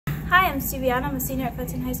Hi, I'm Steviana. I'm a senior at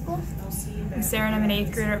Fenton High School. I'm Sarah and I'm an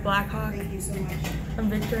 8th grader at Blackhawk. I'm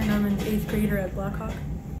Victor and I'm an 8th grader at Blackhawk.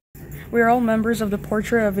 We are all members of the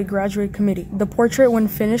Portrait of a Graduate Committee. The portrait, when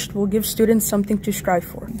finished, will give students something to strive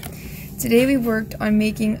for. Today we worked on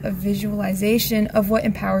making a visualization of what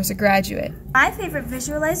empowers a graduate. My favorite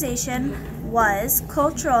visualization was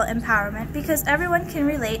cultural empowerment because everyone can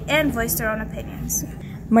relate and voice their own opinions.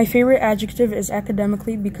 My favorite adjective is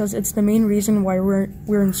academically because it's the main reason why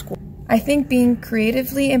we're in school. I think being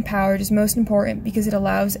creatively empowered is most important because it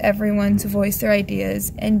allows everyone to voice their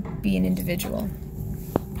ideas and be an individual.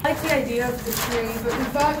 I like the idea of the tree, but we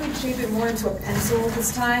thought we'd shape it more into a pencil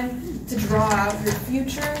this time to draw out your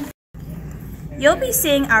future. You'll be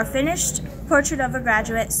seeing our finished portrait of a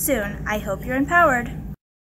graduate soon. I hope you're empowered.